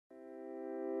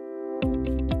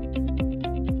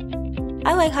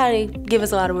like how they give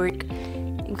us a lot of work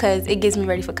because it gets me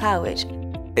ready for college.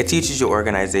 It teaches you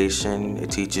organization,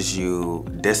 it teaches you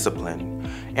discipline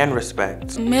and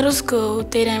respect. In middle school,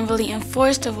 they didn't really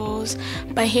enforce the rules,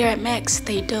 but here at MACS,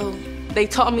 they do. They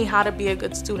taught me how to be a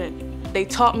good student. They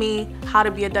taught me how to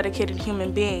be a dedicated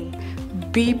human being.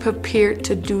 Be prepared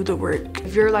to do the work.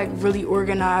 If you're like really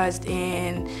organized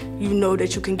and you know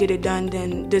that you can get it done,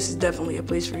 then this is definitely a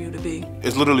place for you to be.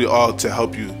 It's literally all to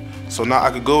help you. So now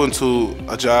I could go into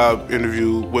a job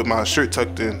interview with my shirt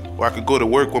tucked in, or I could go to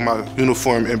work with my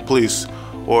uniform in place,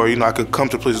 or I could come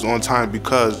to places on time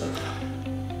because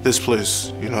this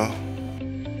place,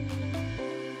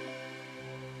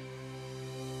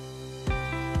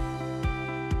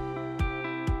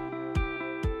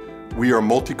 We are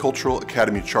Multicultural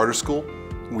Academy Charter School.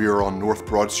 We are on North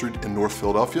Broad Street in North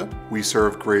Philadelphia. We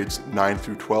serve grades 9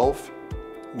 through 12.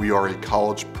 We are a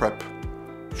college prep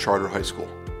charter high school.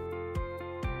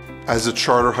 As a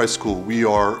charter high school, we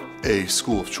are a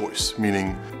school of choice,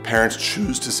 meaning parents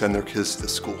choose to send their kids to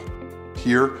this school.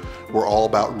 Here, we're all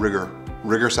about rigor,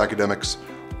 rigorous academics,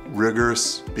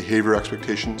 rigorous behavior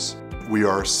expectations. We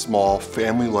are a small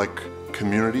family-like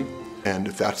community, and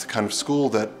if that's the kind of school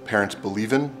that parents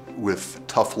believe in with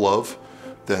tough love,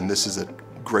 then this is a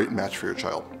great match for your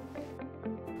child.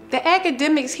 The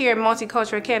academics here at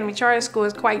Multicultural Academy Charter School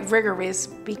is quite rigorous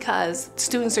because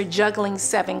students are juggling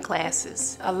 7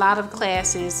 classes. A lot of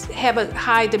classes have a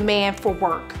high demand for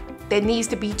work that needs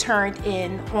to be turned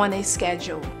in on a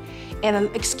schedule,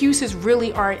 and excuses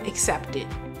really aren't accepted.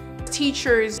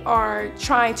 Teachers are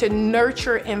trying to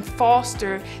nurture and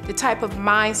foster the type of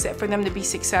mindset for them to be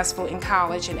successful in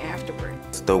college and afterward.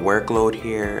 The workload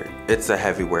here, it's a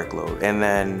heavy workload. And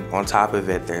then on top of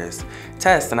it, there's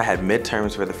tests, and I had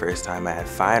midterms for the first time, I had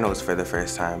finals for the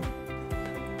first time.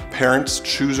 Parents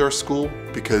choose our school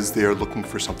because they are looking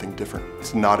for something different.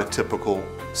 It's not a typical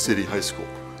city high school.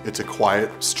 It's a quiet,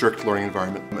 strict learning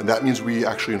environment, and that means we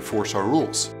actually enforce our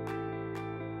rules.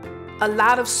 A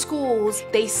lot of schools,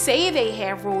 they say they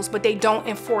have rules, but they don't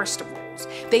enforce the rules.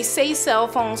 They say cell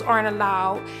phones aren't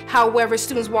allowed, however,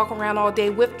 students walk around all day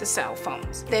with the cell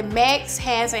phones. The MACS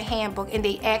has a handbook, and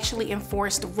they actually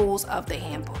enforce the rules of the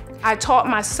handbook. I taught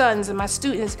my sons and my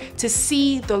students to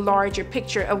see the larger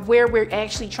picture of where we're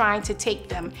actually trying to take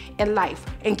them in life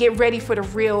and get ready for the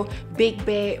real big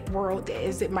bad world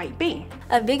as it might be.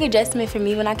 A big adjustment for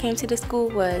me when I came to the school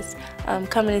was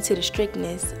coming into the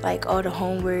strictness, like all the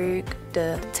homework,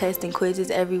 the tests and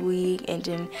quizzes every week, and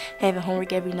then having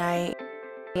homework every night.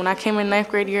 When I came in 9th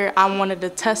grade year, I wanted to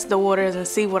test the waters and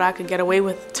see what I could get away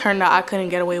with. Turned out I couldn't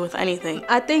get away with anything.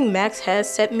 I think MACS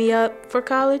has set me up for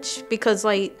college because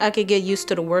I could get used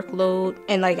to the workload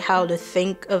and how to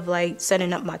think of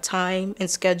setting up my time and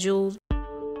schedules.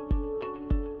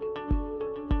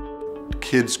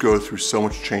 Kids go through so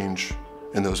much change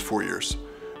in those 4 years.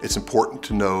 It's important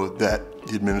to know that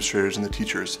the administrators and the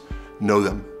teachers know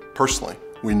them personally.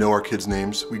 We know our kids'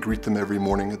 names. We greet them every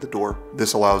morning at the door.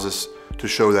 This allows us to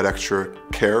show that extra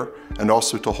care and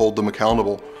also to hold them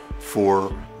accountable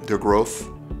for their growth,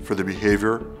 for their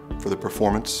behavior, for their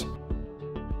performance.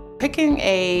 Picking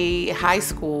a high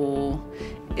school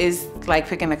is like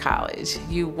picking a college.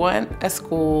 You want a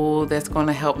school that's going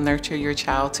to help nurture your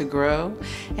child to grow.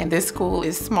 And this school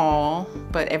is small,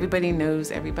 but everybody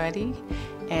knows everybody.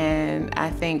 And I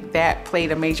think that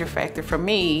played a major factor for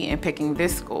me in picking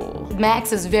this school.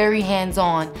 MACS is very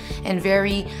hands-on and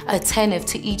very attentive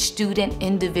to each student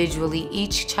individually.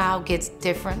 Each child gets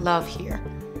different love here.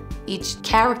 Each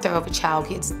character of a child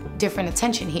gets different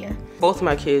attention here. Both of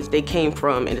my kids, they came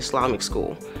from an Islamic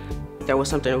school. That was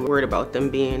something I was worried about them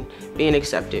being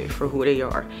accepted for who they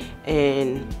are.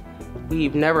 And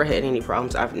we've never had any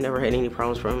problems. I've never had any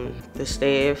problems from the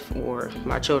staff, or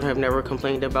my children have never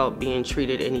complained about being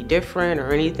treated any different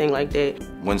or anything like that.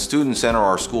 When students enter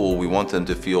our school, we want them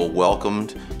to feel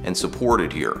welcomed and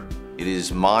supported here. It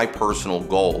is my personal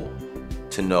goal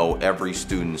to know every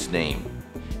student's name.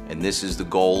 And this is the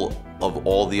goal of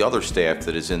all the other staff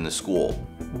that is in the school.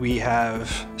 We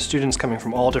have students coming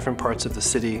from all different parts of the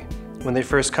city. When they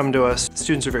first come to us,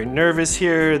 students are very nervous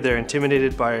here. They're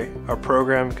intimidated by our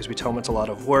program because we tell them it's a lot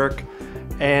of work.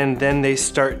 And then they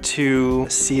start to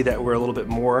see that we're a little bit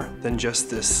more than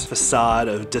just this facade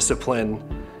of discipline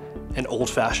and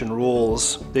old-fashioned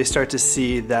rules. They start to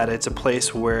see that it's a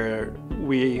place where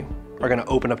we are going to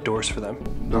open up doors for them.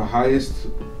 The highest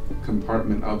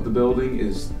compartment of the building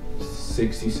is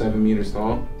 67 meters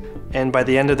tall. And by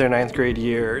the end of their 9th grade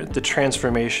year, the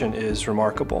transformation is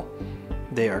remarkable.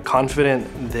 They are confident,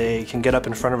 they can get up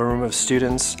in front of a room of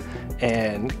students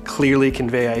and clearly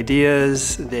convey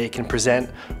ideas. They can present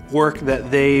work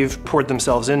that they've poured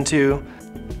themselves into.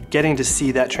 Getting to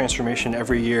see that transformation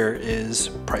every year is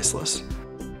priceless.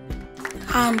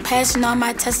 I'm passing all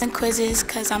my tests and quizzes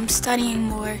because I'm studying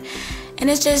more. And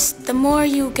it's just, the more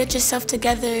you get yourself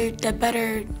together, the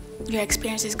better your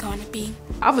experience is going to be.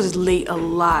 I was late a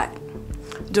lot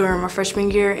during my freshman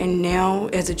year, and now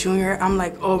as a junior, I'm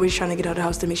like always trying to get out of the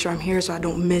house to make sure I'm here so I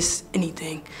don't miss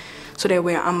anything. So that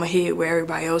way I'm ahead where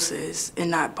everybody else is and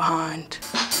not behind.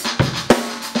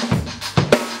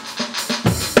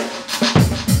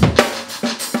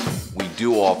 We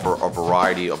do offer a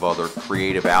variety of other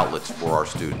creative outlets for our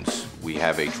students. We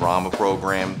have a drama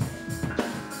program,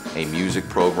 a music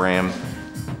program,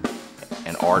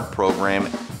 an art program,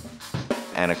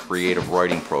 and a creative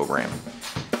writing program.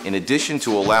 In addition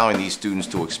to allowing these students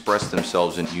to express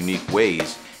themselves in unique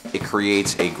ways, it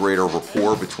creates a greater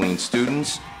rapport between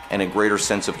students and a greater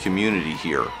sense of community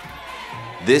here.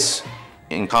 This,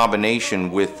 in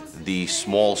combination with the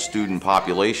small student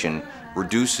population,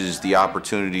 reduces the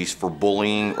opportunities for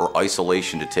bullying or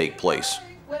isolation to take place.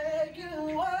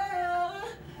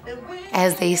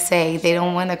 As they say, they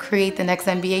don't want to create the next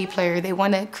NBA player, they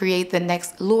want to create the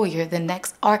next lawyer, the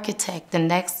next architect, the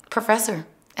next professor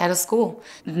at a school.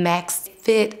 MACS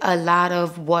fit a lot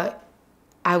of what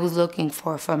I was looking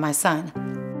for my son.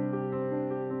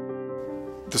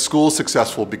 The school is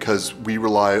successful because we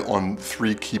rely on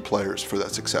 3 key players for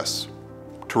that success.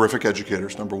 Terrific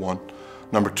educators, number 1.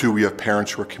 Number 2, we have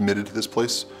parents who are committed to this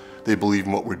place. They believe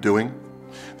in what we're doing.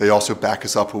 They also back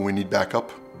us up when we need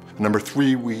backup. And number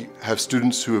 3, we have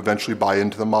students who eventually buy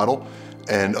into the model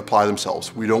and apply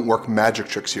themselves. We don't work magic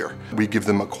tricks here. We give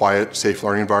them a quiet, safe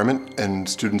learning environment, and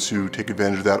students who take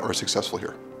advantage of that are successful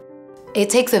here. It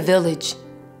takes a village,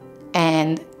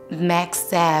 and MACS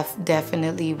staff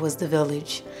definitely was the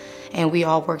village. And we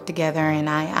all work together, and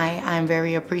I'm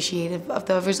very appreciative of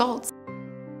the results.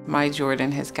 My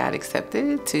Jordan has got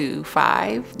accepted to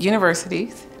 5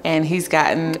 universities, and he's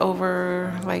gotten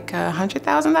over like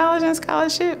 $100,000 in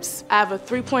scholarships. I have a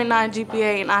 3.9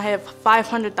 GPA and I have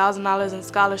 $500,000 in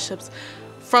scholarships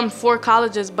from 4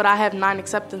 colleges, but I have 9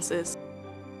 acceptances.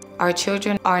 Our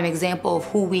children are an example of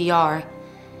who we are.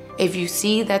 If you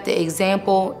see that the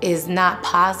example is not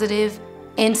positive,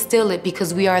 instill it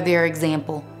because we are their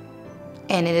example.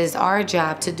 And it is our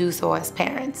job to do so as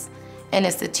parents. And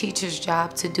it's the teacher's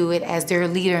job to do it as their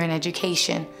leader in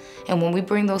education. And when we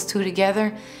bring those 2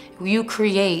 together, you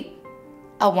create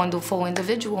a wonderful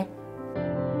individual.